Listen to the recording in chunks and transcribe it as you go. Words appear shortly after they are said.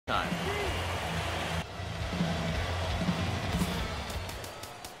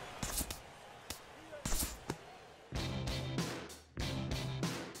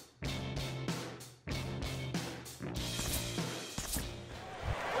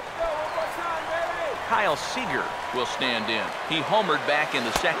Kyle Seager will stand in. He homered back in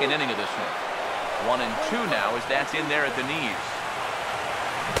the second inning of this one. 1-2 now as that's in there at the knees.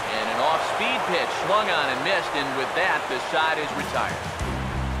 And an off-speed pitch swung on and missed, and with that, the side is retired.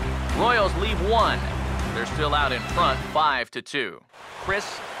 Royals leave one. They're still out in front, 5-2.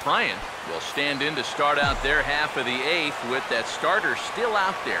 Chris Bryant will stand in to start out their half of the eighth with that starter still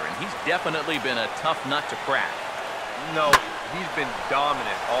out there, and he's definitely been a tough nut to crack. No, he's been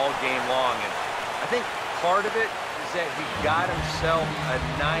dominant all game long, and I think part of it is that he got himself a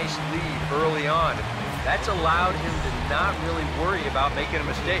nice lead early on. That's allowed him to not really worry about making a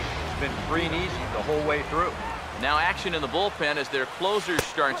mistake. It's been free and easy the whole way through. Now action in the bullpen as their closer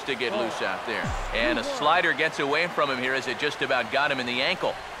starts to get loose out there. And a slider gets away from him here as it just about got him in the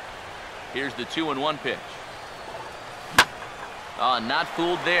ankle. Here's the 2-1 pitch. Not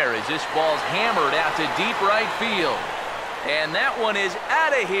fooled there as this ball's hammered out to deep right field. And that one is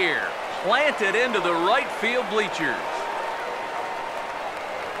out of here. Planted into the right field bleachers.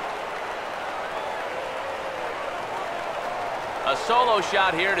 A solo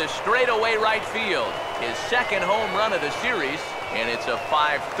shot here to straightaway right field. His second home run of the series, and it's a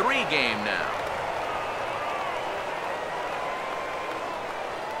 5-3 game now.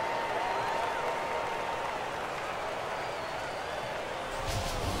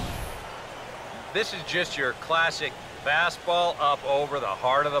 This is just your classic fastball up over the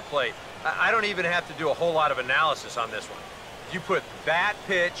heart of the plate. I don't even have to do a whole lot of analysis on this one. You put that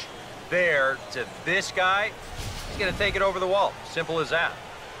pitch there to this guy, he's going to take it over the wall. Simple as that.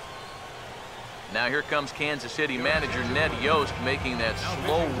 Now here comes Kansas City manager Ned Yost making that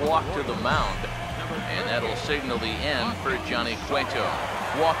slow walk to the mound. And that'll signal the end for Johnny Cueto.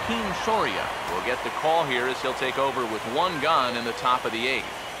 Joaquin Soria will get the call here as he'll take over with one gone in the top of the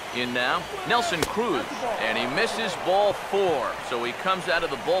eighth. In now, Nelson Cruz, and he misses ball 4. So he comes out of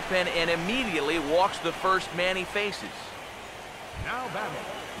the bullpen and immediately walks the first man he faces. Now batting.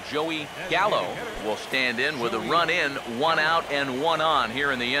 Joey Gallo will stand in with a run in, 1 out and 1 on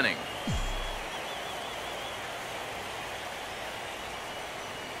here in the inning.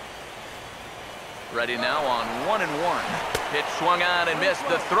 Ready now on 1-1. Pitch swung on and missed.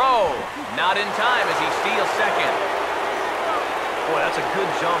 The throw not in time as he steals second. Boy, that's a good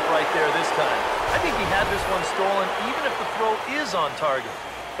jump right there this time. I think he had this one stolen even if the throw is on target.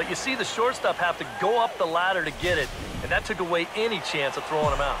 But you see the shortstop have to go up the ladder to get it, and that took away any chance of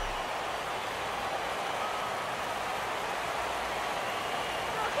throwing him out.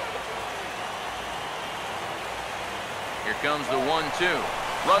 Here comes the 1-2.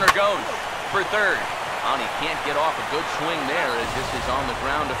 Runner goes for third. And he can't get off a good swing there as this is on the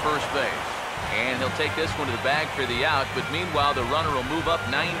ground to first base. And he'll take this one to the bag for the out, but meanwhile the runner will move up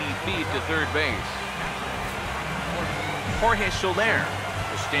 90 feet to third base. Jorge Soler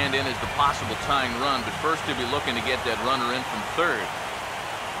will stand in as the possible tying run, but first he'll be looking to get that runner in from third.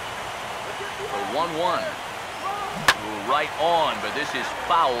 A 1-1. Right on, but this is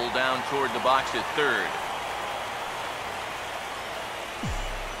foul down toward the box at third.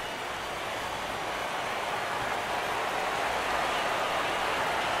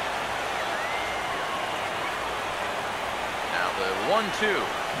 The 1-2.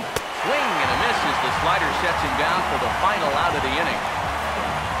 Swing and a miss as the slider sets him down for the final out of the inning.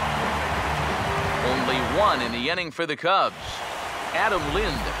 Only 1 in the inning for the Cubs. Adam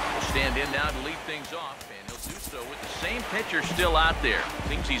Lind will stand in now to lead things off, and he'll do so with the same pitcher still out there.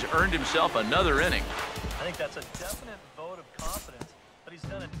 Thinks he's earned himself another inning. I think that's a definite vote of confidence, but he's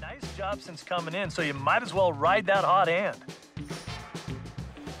done a nice job since coming in, so you might as well ride that hot hand.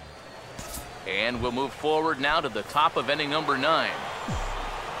 And we'll move forward now to the top of inning number 9.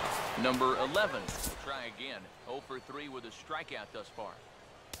 Number 11 will try again. 0 for 3 with a strikeout thus far.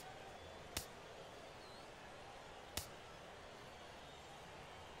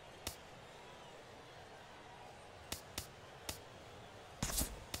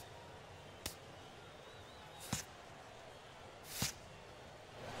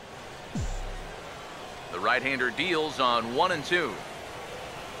 The right-hander deals on 1-2.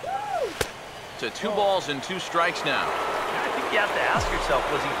 To 2 balls and 2 strikes now. I think you have to ask yourself,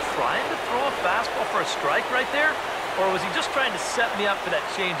 was he trying to throw a fastball for a strike right there? Or was he just trying to set me up for that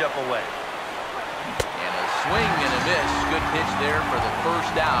changeup away? And a swing and a miss. Good pitch there for the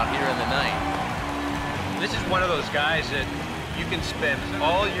first out here in the 9th. This is one of those guys that you can spend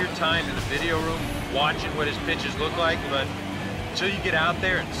all your time in the video room watching what his pitches look like, but until you get out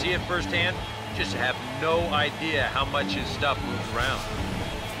there and see it firsthand, you just have no idea how much his stuff moves around.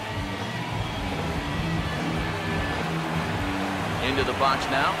 Into the box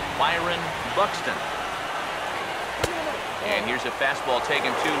now, Byron Buxton. And here's a fastball taken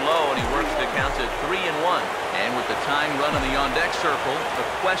too low, and he works the count to 3-1. And with the tying run in the on-deck circle, the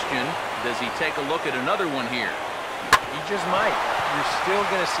question, does he take a look at another one here? He just might. You're still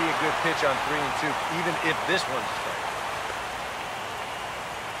going to see a good pitch on 3-2, even if this one's a strike.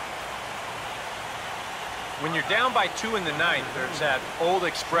 When you're down by 2 in the ninth, there's that old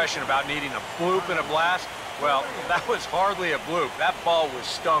expression about needing a bloop and a blast. Well, that was hardly a bloop. That ball was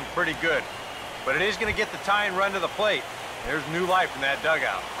stung pretty good. But it is going to get the tying run to the plate. There's new life in that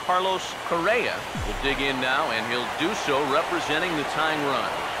dugout. Carlos Correa will dig in now, and he'll do so representing the tying run.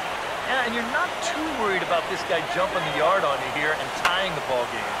 Yeah, and you're not too worried about this guy jumping the yard on you here and tying the ball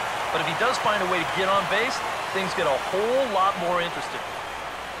game. But if he does find a way to get on base, things get a whole lot more interesting.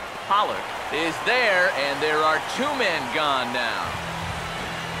 Pollard is there, and there are 2 men gone now.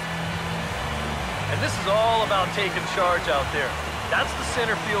 And this is all about taking charge out there. That's the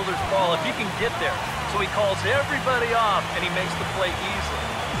center fielder's ball if you can get there. So he calls everybody off, and he makes the play easily.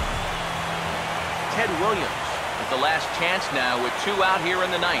 Ted Williams with the last chance now with 2 out here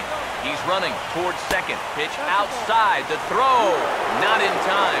in the ninth. He's running towards second. Pitch outside. The throw. Not in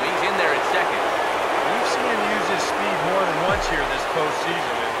time. He's in there at second. We've seen him use his speed more than once here this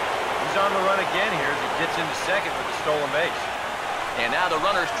postseason. And he's on the run again here as he gets into second with the stolen base. And now the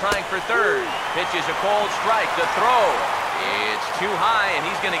runner's trying for third. Pitch is a cold strike. The throw. It's too high, and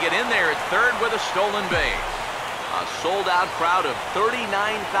he's going to get in there at third with a stolen base. A sold-out crowd of 39,000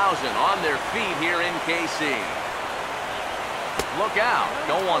 on their feet here in KC. Look out.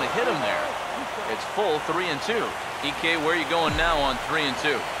 Don't want to hit him there. It's full 3-2. EK, where are you going now on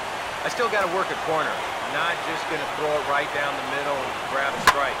 3-2? I still got to work a corner. Not just going to throw it right down the middle and grab a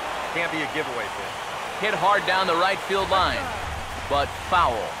strike. Can't be a giveaway pitch. Hit hard down the right field line, but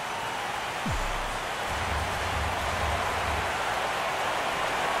foul.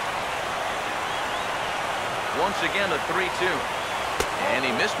 Once again, a 3-2. And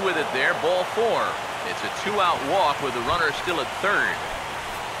he missed with it there, ball 4. It's a 2-out walk with the runner still at third.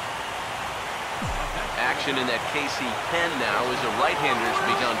 Action in that KC pen now as the right-hander's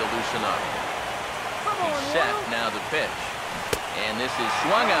begun to loosen up. He's set, now the pitch. And this is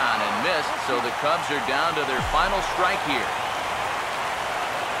swung on and missed, so the Cubs are down to their final strike here.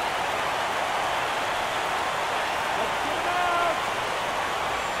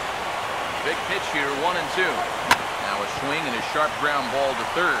 Big pitch here, 1-2. Now a swing and a sharp ground ball to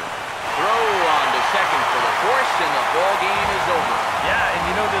third. Throw on to second for the force, and the ball game is over. Yeah, and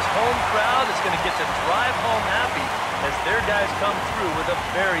you know this home crowd is going to get to drive home happy as their guys come through with a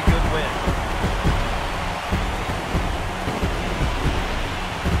very good win.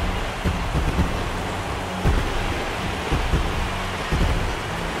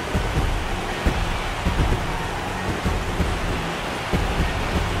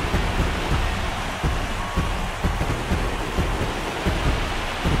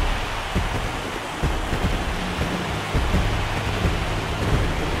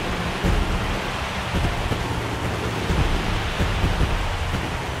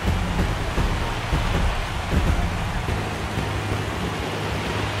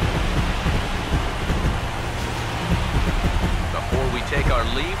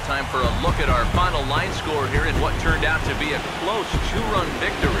 Time for a look at our final line score here in what turned out to be a close 2-run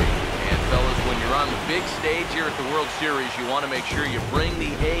victory. And fellas, when you're on the big stage here at the World Series, you want to make sure you bring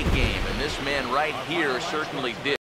the A game, and this man right here certainly did.